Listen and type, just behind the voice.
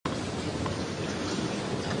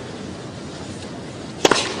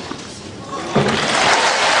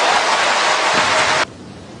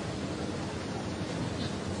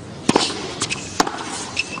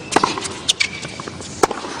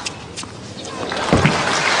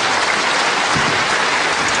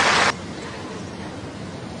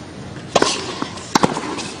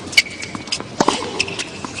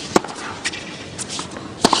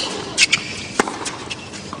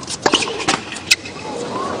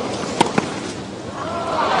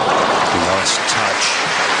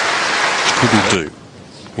couldn't do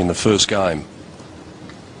in the first game.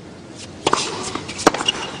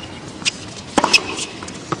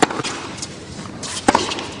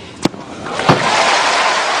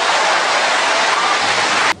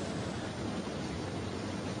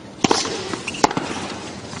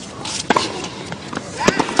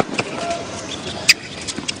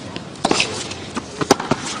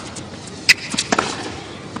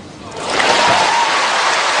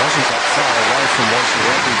 Wasn't that far away from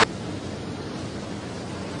Wozniacki.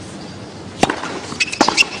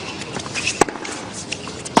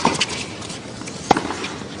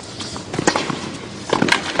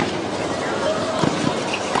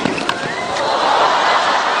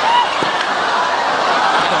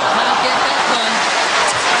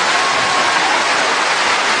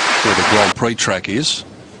 Where the Grand Prix track is.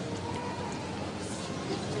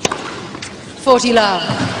 40 love.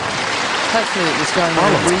 Hopefully it was going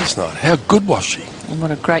Oh, over. it's not. How good was she? And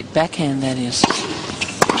what a great backhand that is.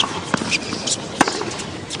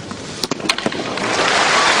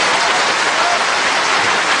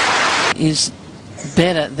 Is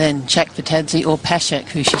better than Chak Vitadze or Pashak,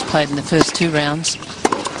 who she's played in the first 2 rounds.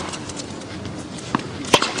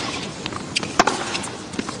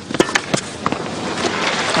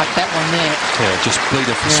 Like that one there. Yeah, just beat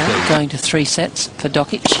her for speed. Going to 3 sets for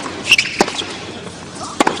Dokic.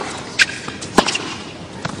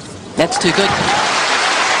 That's too good.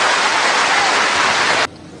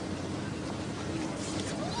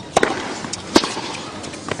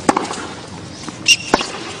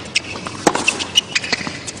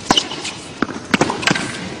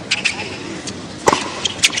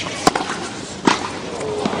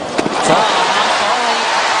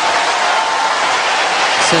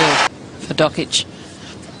 Serve for Dokic.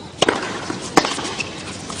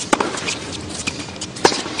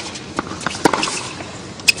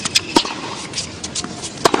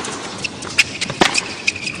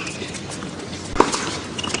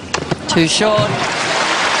 Too short.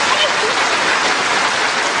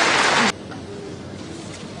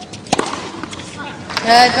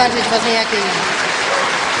 Advantage Wozniacki.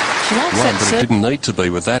 She likes One, that but it serve. didn't need to be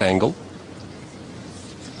with that angle.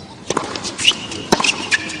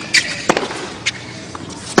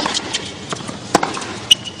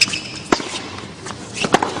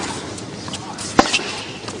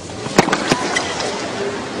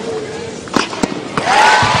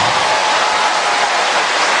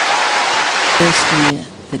 First year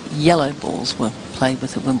that yellow balls were played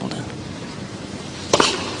with at Wimbledon.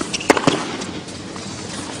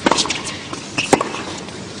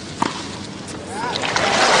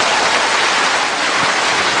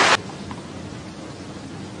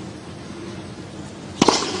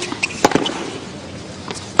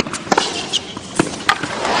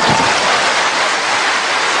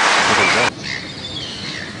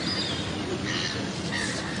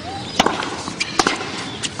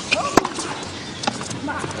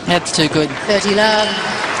 That's too good. 30 love.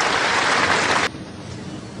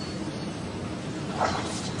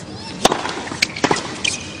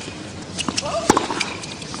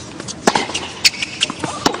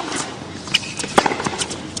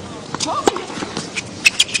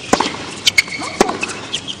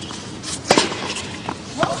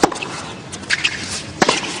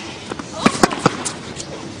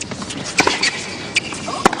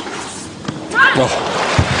 Oh.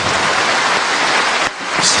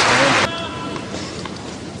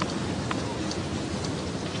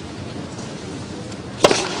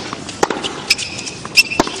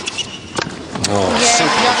 Oh,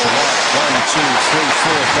 simple to like. 1, 2,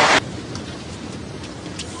 3, 4.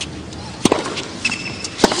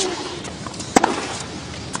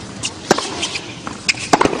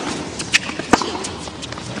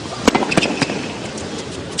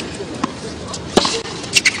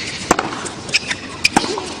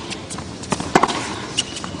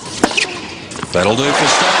 That'll do for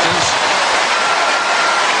starters.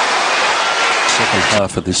 Second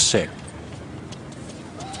half of this set.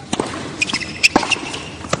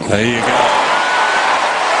 There you go.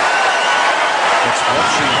 It's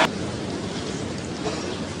watching.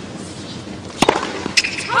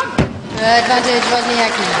 Advantage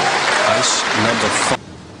Wozniacki. Ace number 5.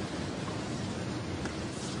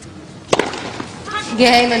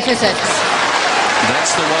 Game and 2 sets.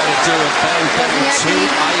 That's the way to do it. Bang, bang, 2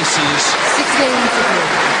 aces. 6 games to play.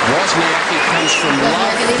 Wozniacki comes from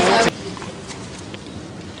Wozniacki love. leads.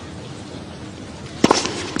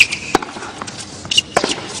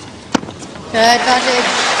 Advantage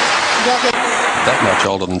Dokic. That much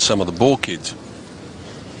older than some of the ball kids.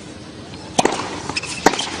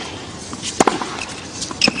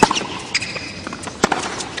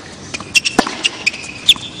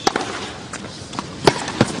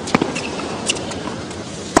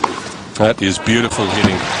 That is beautiful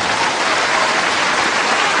hitting.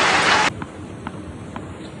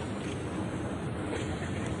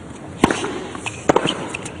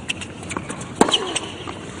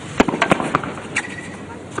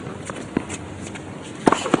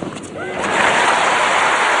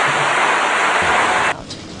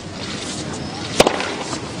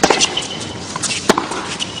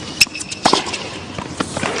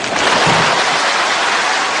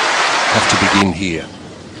 Have to begin here.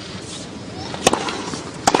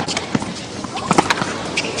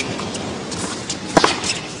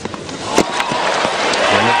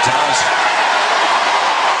 And it does.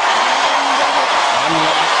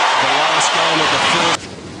 Unlike the last game of the first.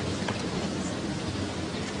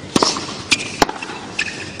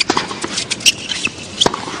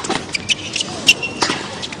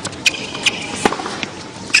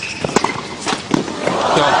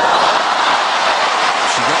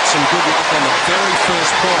 She got some good luck on the very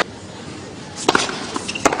first point.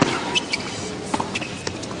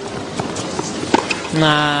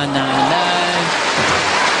 No.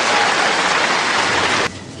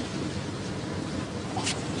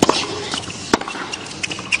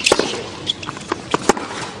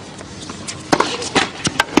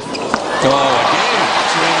 Oh, again.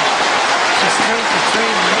 She's 3 for 3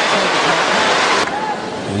 in the record.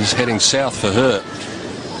 He's heading south for her.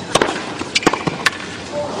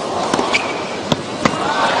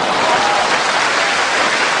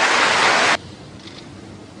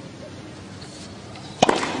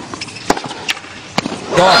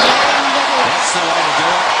 That's the way to do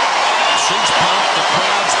it. She's pumped, the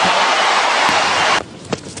crowd's pumped.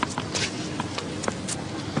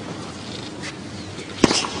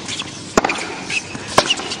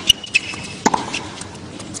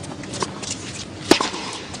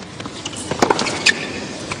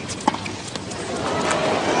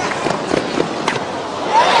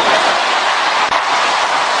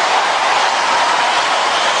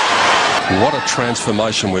 What a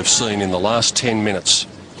transformation we've seen in the last 10 minutes.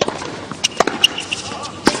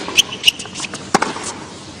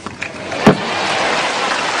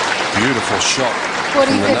 Beautiful shot.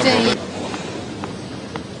 40-15.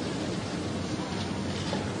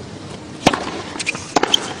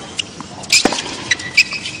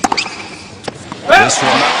 This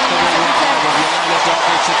remarkable record of Jelena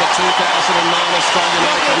Dokic at the 2009 Australian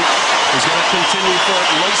Open is going to continue for at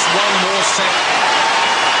least one more set.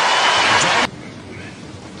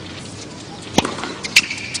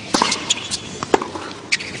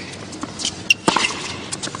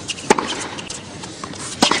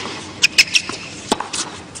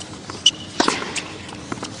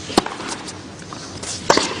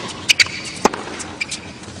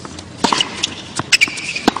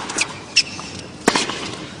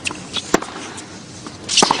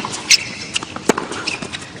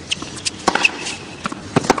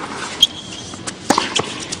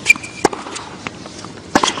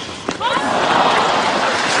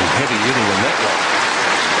 Heavy hitting in that one.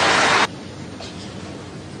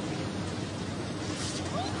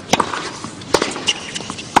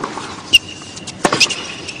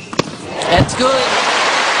 That's good.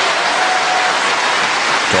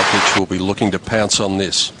 Dokic will be looking to pounce on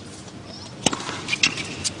this.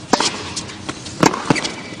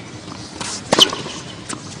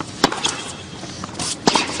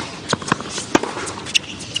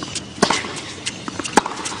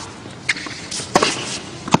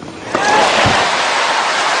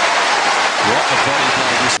 What a body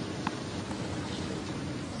play this.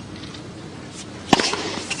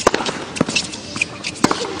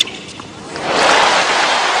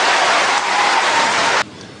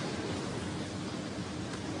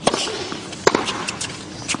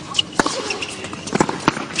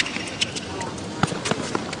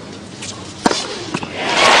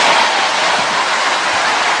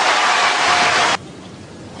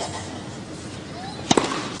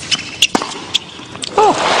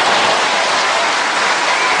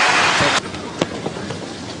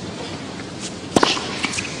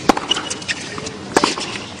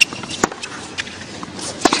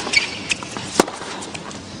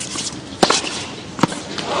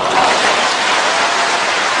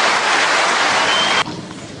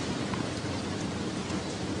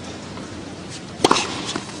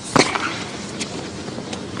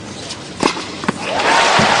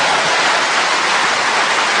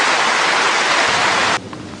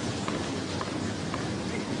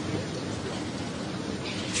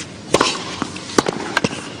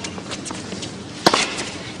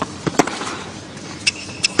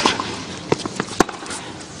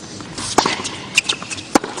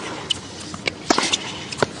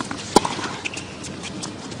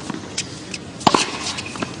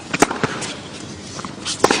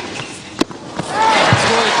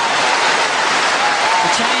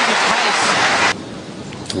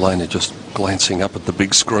 Jelena just glancing up at the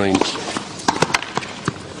big screen. Great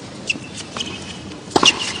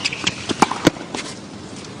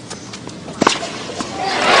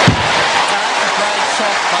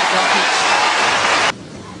shot by Dokic.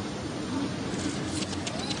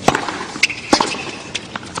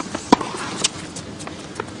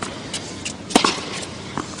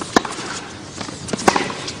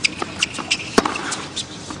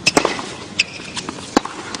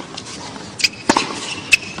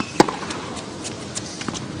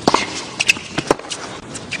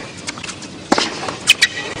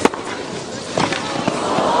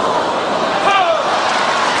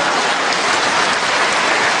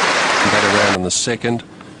 That around in the second.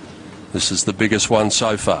 This is the biggest one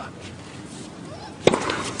so far.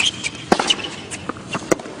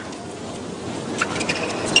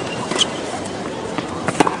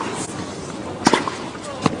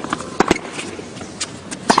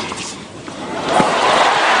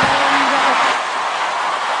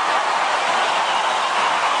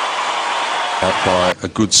 Out by a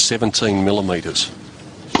good 17 millimetres.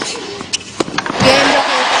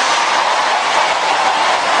 Game Dokic.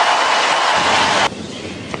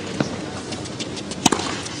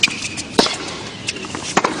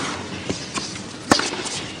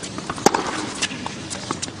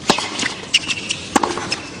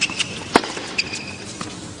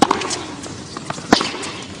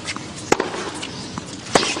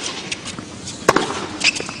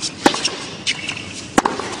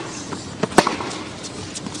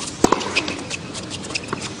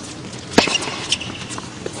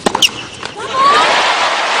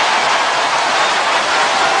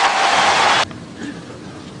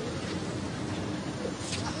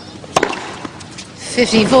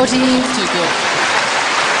 Too 15-14. good.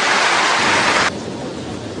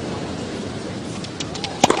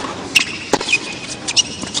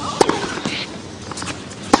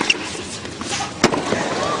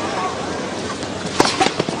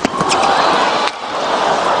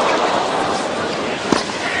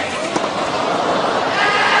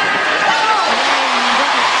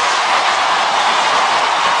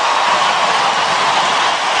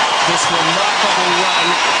 This remarkable run.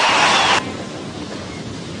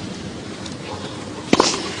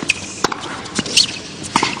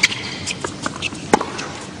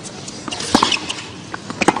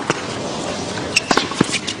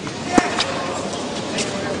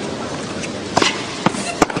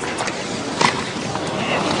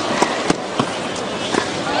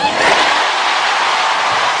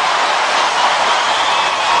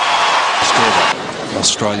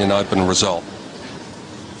 Australian Open result.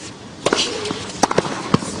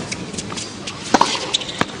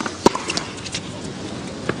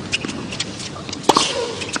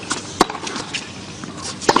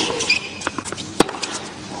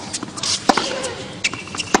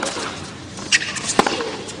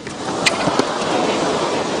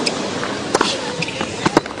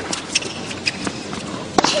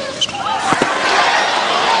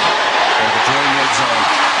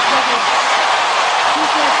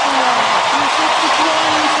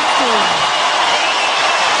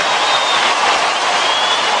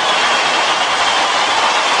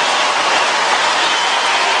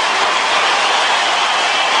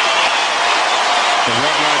 The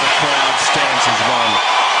red Rover crowd stands as one.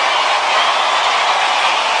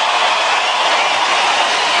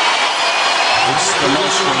 It's the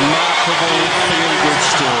most remarkable feel-good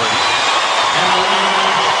story.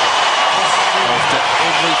 After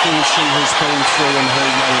everything she has been through in her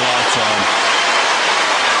young lifetime,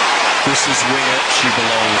 this is where she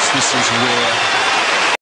belongs. This is where